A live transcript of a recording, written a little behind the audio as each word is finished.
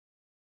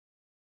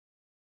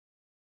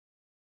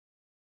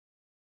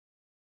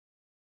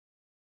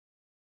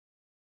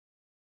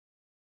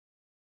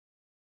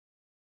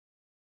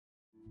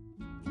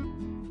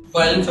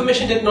While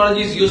information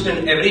technology is used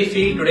in every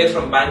field today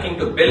from banking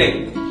to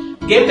billing,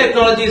 game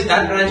technology is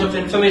that branch of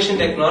information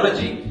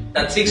technology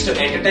that seeks to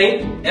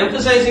entertain,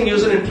 emphasizing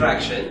user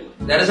interaction.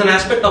 There is an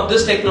aspect of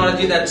this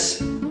technology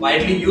that's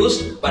widely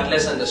used but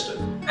less understood.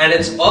 And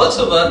it's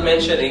also worth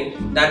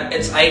mentioning that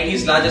it's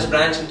IT's largest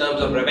branch in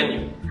terms of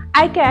revenue.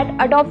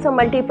 iCAT adopts a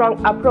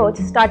multi-pronged approach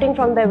starting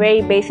from the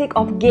very basic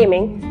of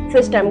gaming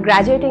system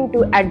graduating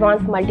to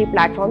advanced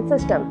multi-platform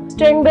system.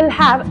 Students will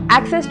have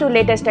access to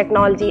latest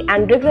technology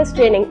and rigorous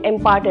training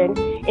imparted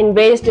in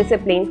various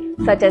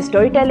disciplines such as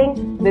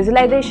storytelling,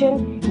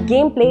 visualization,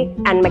 gameplay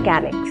and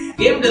mechanics.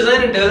 Game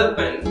design and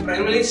development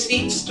primarily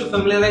seeks to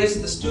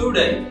familiarize the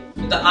student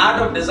with the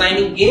art of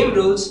designing game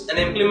rules and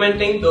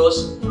implementing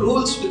those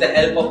rules with the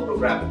help of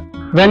programming.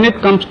 When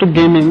it comes to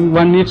gaming,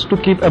 one needs to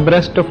keep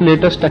abreast of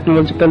latest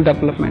technological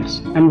developments.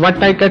 And what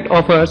iCAT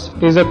offers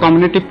is a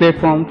community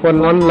platform for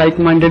all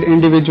like-minded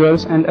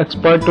individuals and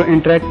experts to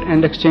interact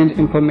and exchange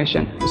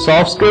information.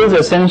 Soft skills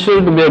essential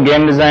to be a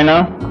game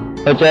designer,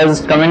 such as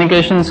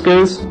communication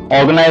skills,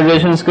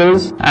 organization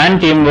skills,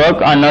 and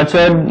teamwork are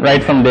nurtured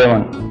right from day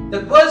one.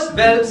 The course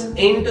delves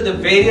into the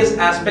various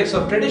aspects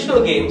of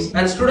traditional games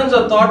and students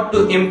are taught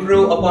to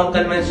improve upon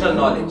conventional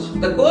knowledge.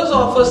 The course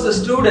offers the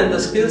student the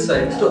skill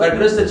sets to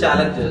address the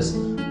challenges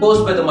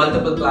posed by the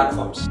multiple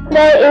platforms.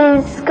 There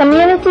is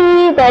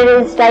community, there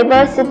is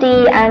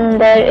diversity,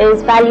 and there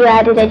is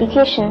value-added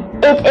education.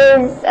 It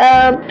is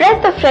a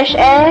breath of fresh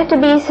air to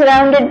be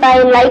surrounded by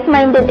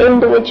like-minded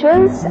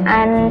individuals,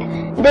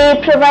 and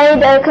they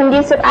provide a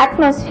conducive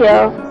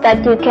atmosphere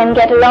that you can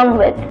get along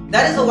with.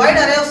 There is a wide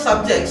array of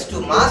subjects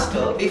to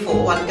master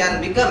before one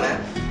can become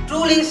a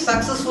truly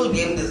successful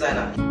game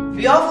designer.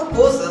 We offer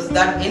courses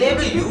that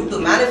enable you to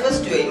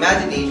manifest your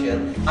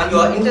imagination and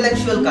your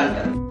intellectual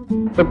content.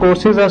 The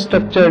courses are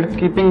structured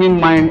keeping in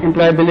mind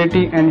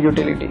employability and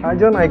utility. I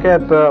joined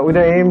iCAT with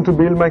the aim to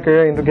build my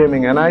career into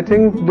gaming, and I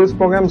think this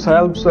program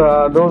helps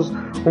those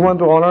who want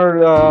to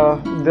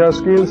honor their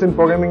skills in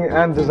programming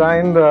and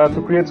design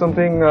to create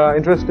something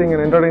interesting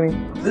and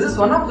entertaining. This is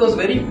one of those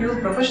very few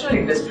professional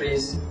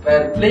industries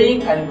where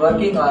playing and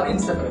working are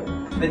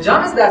inseparable. The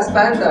genres that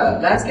span the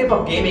landscape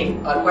of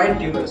gaming are quite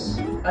diverse,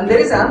 and there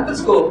is ample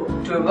scope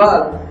to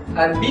evolve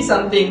and be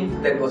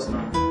something that was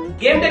not.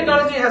 Game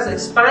technology has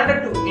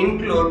expanded to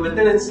include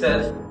within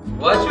itself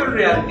virtual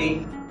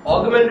reality,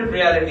 augmented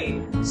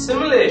reality,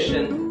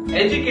 simulation,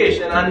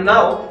 education and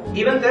now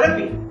even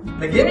therapy.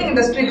 The gaming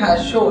industry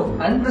has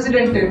shown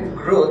unprecedented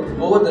growth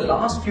over the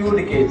last few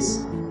decades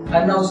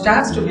and now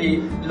stands to be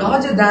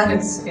larger than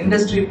its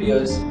industry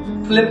peers,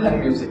 film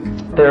and music.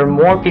 There are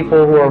more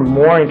people who are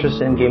more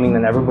interested in gaming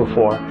than ever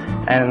before,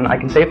 and I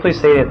can safely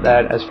say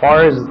that as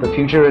far as the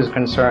future is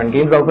concerned,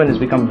 game development has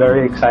become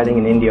very exciting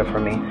in India for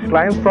me.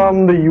 Clients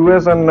from the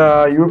US and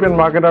European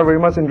market are very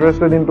much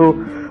interested into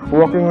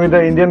working with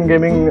the Indian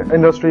gaming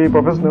industry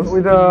professionals.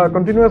 With a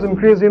continuous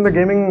increase in the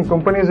gaming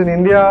companies in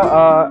India,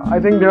 I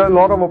think there are a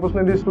lot of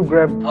opportunities to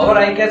grab. Our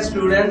iCAT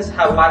students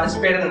have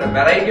participated in a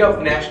variety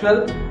of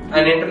national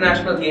and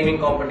international gaming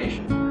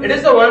competitions. It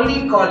is the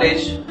only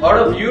college out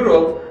of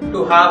Europe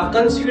to have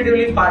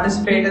consecutively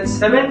participated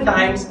 7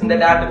 times in the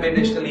Database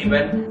Digital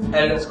event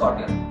held in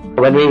Scotland.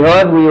 When we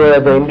heard we were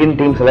the Indian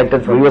team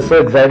selected, we were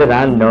so excited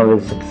and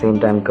nervous at the same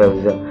time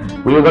because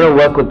we were going to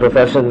work with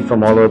professionals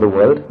from all over the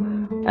world,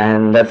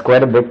 and that's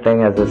quite a big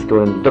thing as a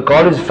student. The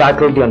college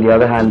faculty, on the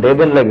other hand, they've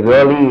been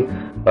really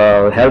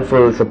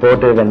helpful,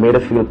 supportive, and made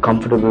us feel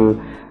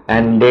comfortable.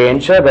 And they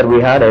ensure that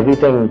we had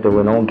everything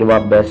to give our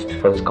best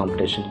for this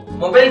competition.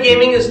 Mobile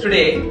gaming is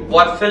today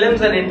what films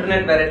and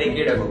internet were a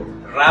decade ago.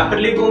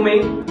 Rapidly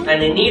booming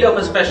and in need of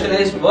a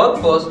specialized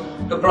workforce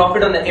to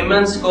profit on the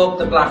immense scope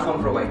the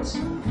platform provides.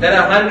 There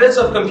are hundreds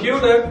of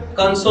computer,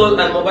 console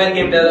and mobile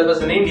game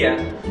developers in India,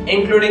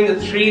 including the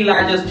 3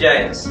 largest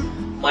giants,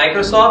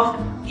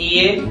 Microsoft,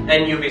 EA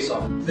and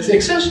Ubisoft. This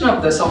extension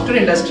of the software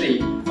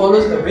industry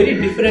follows a very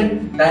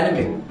different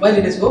dynamic. While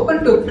it is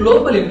open to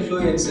global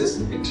influences,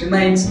 it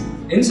remains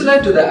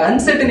insular to the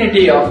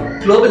uncertainty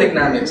of global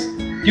economics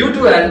due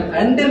to an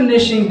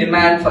undiminishing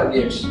demand for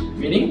games,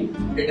 meaning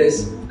it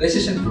is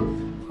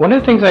recession-proof. One of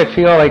the things I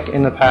feel like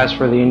in the past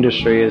for the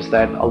industry is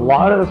that a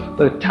lot of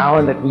the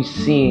talent that we're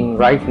seeing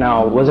right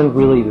now wasn't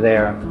really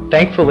there.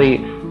 Thankfully,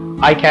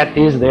 iCAT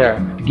is there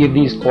to give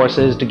these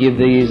courses, to give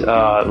these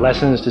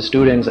lessons to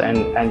students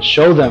and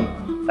show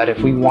them that if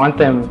we want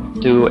them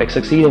to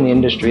succeed in the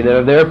industry,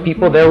 there are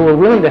people there who are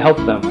willing to help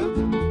them.